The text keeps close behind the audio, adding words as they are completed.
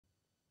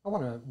I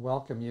want to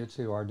welcome you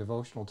to our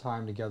devotional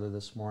time together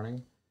this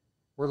morning.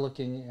 We're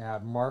looking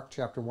at Mark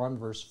chapter 1,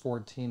 verse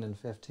 14 and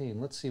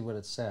 15. Let's see what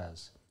it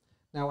says.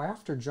 Now,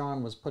 after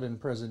John was put in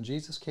prison,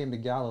 Jesus came to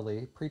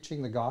Galilee,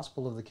 preaching the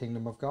gospel of the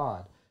kingdom of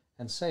God,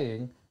 and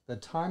saying, "The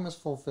time is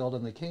fulfilled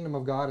and the kingdom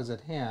of God is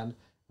at hand.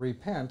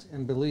 Repent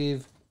and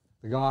believe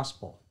the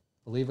gospel."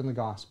 Believe in the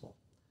gospel.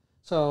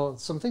 So,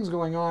 some things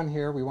going on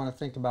here we want to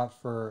think about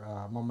for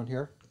a moment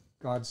here.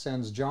 God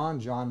sends John.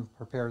 John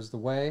prepares the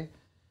way.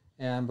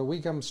 But we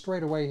come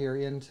straight away here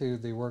into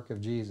the work of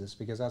Jesus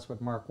because that's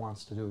what Mark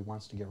wants to do. He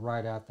wants to get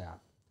right at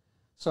that.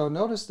 So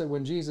notice that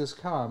when Jesus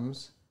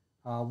comes,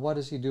 what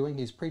is he doing?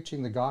 He's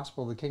preaching the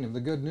gospel of the kingdom,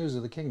 the good news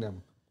of the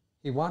kingdom.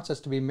 He wants us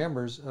to be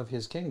members of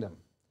his kingdom.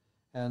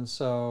 And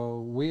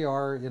so we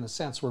are, in a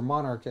sense, we're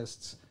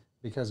monarchists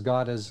because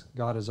God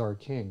is our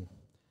king.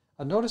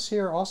 Notice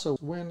here also,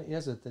 when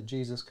is it that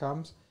Jesus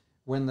comes?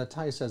 When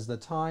he says the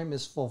time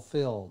is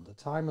fulfilled. The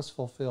time is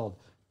fulfilled.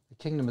 The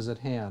kingdom is at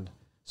hand.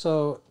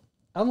 So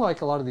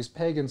unlike a lot of these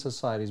pagan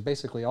societies,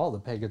 basically all the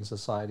pagan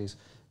societies,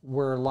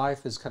 where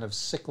life is kind of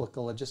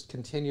cyclical, it just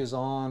continues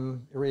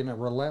on in a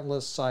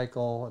relentless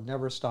cycle, it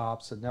never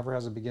stops, it never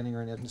has a beginning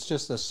or an end, it's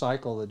just a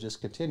cycle that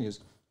just continues.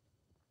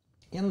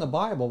 In the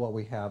Bible, what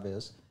we have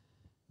is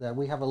that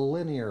we have a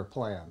linear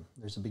plan.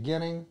 There's a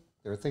beginning,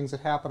 there are things that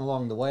happen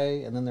along the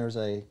way, and then there's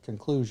a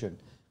conclusion.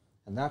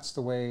 And that's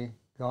the way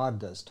God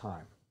does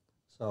time.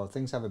 So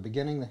things have a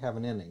beginning, they have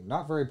an ending.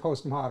 Not very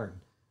postmodern.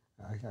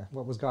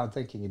 What was God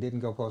thinking? He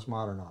didn't go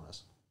postmodern on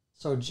us.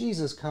 So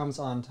Jesus comes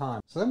on time.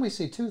 So then we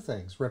see two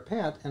things: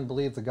 repent and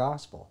believe the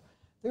gospel.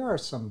 There are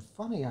some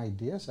funny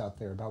ideas out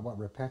there about what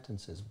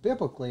repentance is.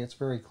 Biblically, it's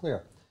very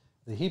clear.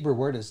 The Hebrew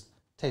word is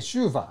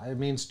teshuvah. It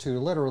means to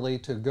literally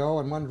to go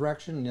in one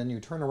direction and then you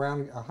turn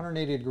around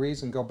 180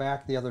 degrees and go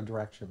back the other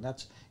direction.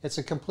 It's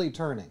a complete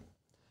turning.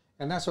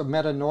 And that's what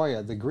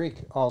metanoia, the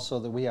Greek also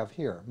that we have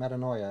here,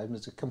 metanoia,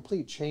 it's a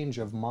complete change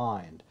of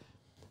mind.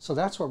 So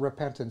that's what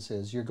repentance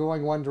is. You're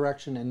going one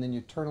direction and then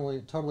you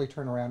totally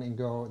turn around and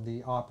go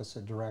the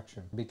opposite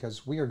direction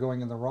because we are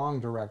going in the wrong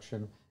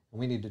direction and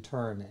we need to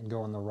turn and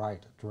go in the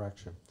right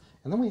direction.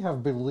 And then we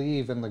have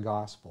believe in the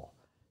gospel.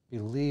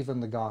 Believe in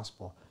the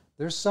gospel.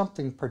 There's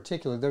something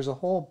particular. There's a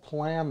whole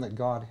plan that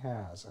God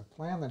has, a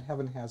plan that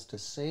heaven has to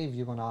save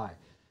you and I.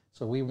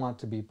 So we want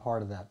to be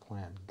part of that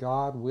plan.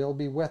 God will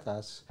be with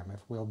us if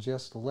we'll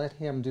just let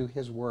him do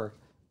his work,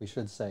 we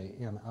should say,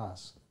 in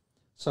us.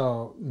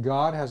 So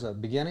God has a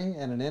beginning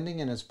and an ending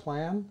in his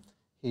plan.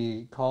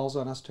 He calls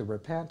on us to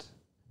repent,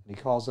 and he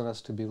calls on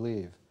us to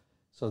believe.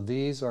 So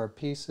these are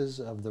pieces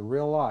of the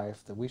real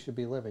life that we should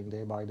be living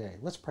day by day.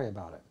 Let's pray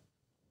about it.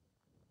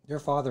 Dear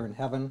Father in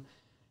heaven,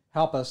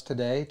 help us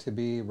today to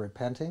be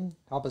repenting.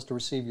 Help us to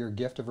receive your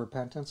gift of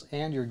repentance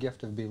and your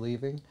gift of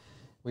believing.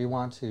 We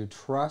want to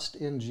trust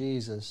in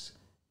Jesus,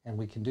 and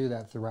we can do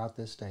that throughout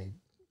this day.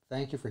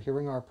 Thank you for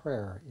hearing our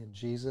prayer. In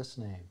Jesus'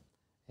 name,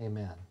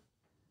 amen.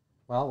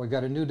 Well, we've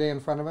got a new day in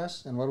front of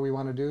us, and what do we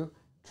want to do?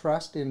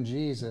 Trust in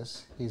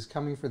Jesus. He's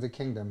coming for the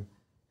kingdom,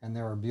 and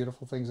there are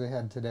beautiful things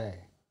ahead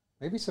today.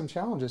 Maybe some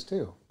challenges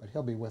too, but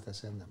he'll be with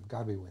us in them.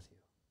 God be with you.